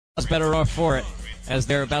better off for it, as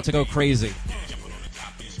they're about to go crazy.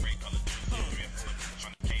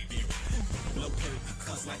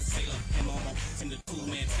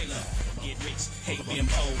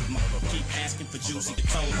 Keep asking for juicy to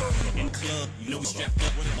told. In the club, you know we strapped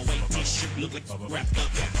up. My white t-shirt look like wrapped up.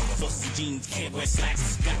 Fussy jeans, can't wear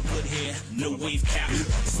slacks. Got good hair, no wave cap.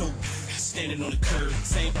 So standing on the curb,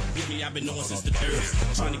 same with me. I've been knowing since the third.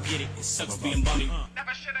 Trying to get it, it sucks being bummy.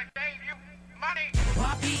 Never should have gave you money.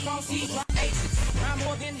 My beats gon' see my aces. Rhyme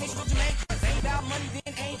more than Haitian or Jamaican. Ain't about money,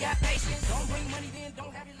 then ain't got patience. Don't bring money, then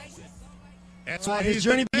don't have relations. His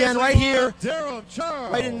journey began right here,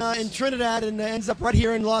 right in Trinidad, and ends up right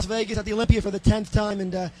here in Las Vegas at the Olympia for the 10th time.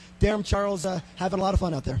 And Darren Charles having a lot of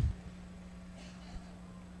fun out there.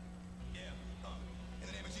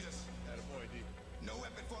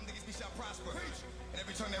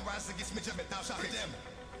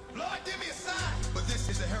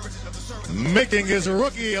 Making his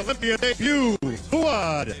rookie Olympia debut,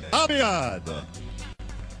 Fuad Abiad.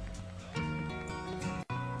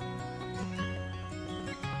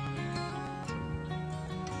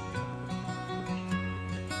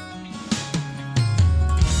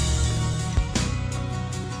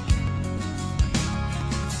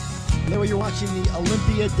 There you're watching the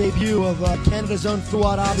Olympia debut of Canada's own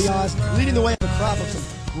Fuad Abiad, leading the way of a crop of some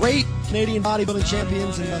great Canadian bodybuilding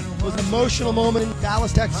champions. And it was an emotional moment in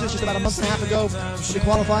Dallas, Texas, just about a month and a half ago when he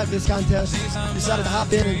qualified for this contest. He decided to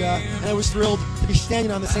hop in, and I was thrilled to be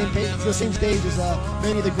standing on the same stage as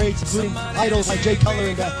many of the greats, including idols like Jay Cutler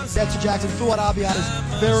and Dexter Jackson. Fuad Abiad is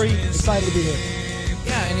very excited to be here.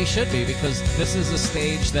 Yeah, and he should be, because this is a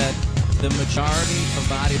stage that the majority of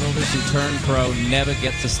bodybuilders who turn pro never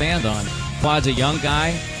get to stand on. Fuad's a young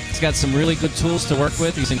guy. He's got some really good tools to work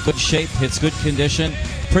with. He's in good shape, hits good condition,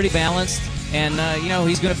 pretty balanced, and you know,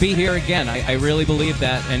 he's going to be here again. I really believe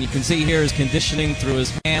that, and you can see here his conditioning through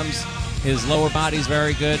his hams. His lower body's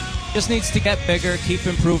very good. Just needs to get bigger, keep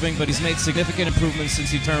improving, but he's made significant improvements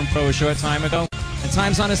since he turned pro a short time ago, and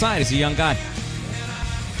time's on his side. He's a young guy.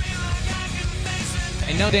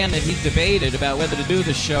 I know, Dan, that he debated about whether to do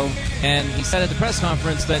this show, and he said at the press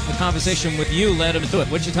conference that the conversation with you led him to do it.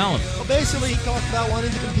 What'd you tell him? Well, basically, he talked about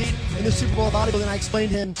wanting to compete in the Super Bowl bodybuilding, and I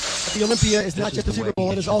explained to him that the Olympia is not just the Super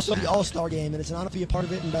Bowl, it is also the All-Star Game, and it's an honor to be a part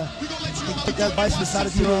of it. And he took that advice and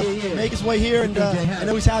decided to make his way here, and I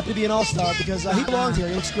know he's happy to be an All-Star because he belongs here.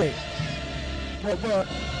 He looks great. About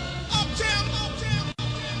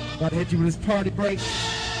to hit you with this party break.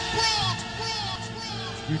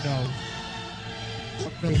 You know.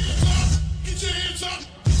 Get your hands up,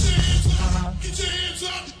 get your hands up, get your hands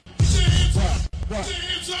up, get your hands up, get your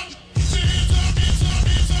hands up, get your hands up,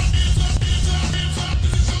 hands up, hands up, hands up, hands up, hands up.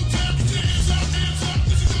 This is your time, get your hands up, hands up.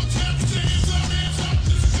 This is your time, get your hands up, hands up.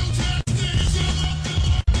 This is your time, get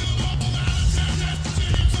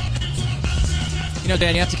your hands up. You know,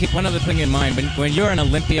 Dan, you have to keep one other thing in mind. When you're an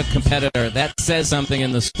Olympia competitor, that says something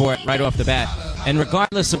in the sport right off the bat. And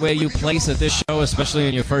regardless of where you place at this show, especially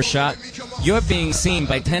in your first shot, you're being seen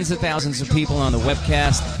by tens of thousands of people on the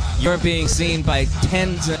webcast. You're being seen by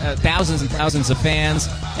thousands and thousands of fans.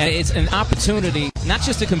 And it's an opportunity not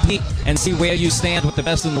just to compete and see where you stand with the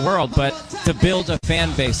best in the world, but to build a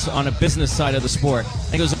fan base on a business side of the sport. I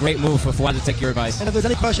think it was a great move for Fuad to take your advice. And if there's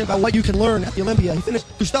any question about what you can learn at the Olympia, he finished,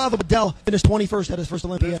 Gustavo Bardell finished 21st at his first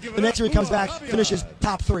Olympia. The next year he comes back, finishes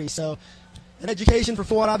top 3. So an education for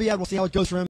Fuad Abiad. We'll see how it goes for him.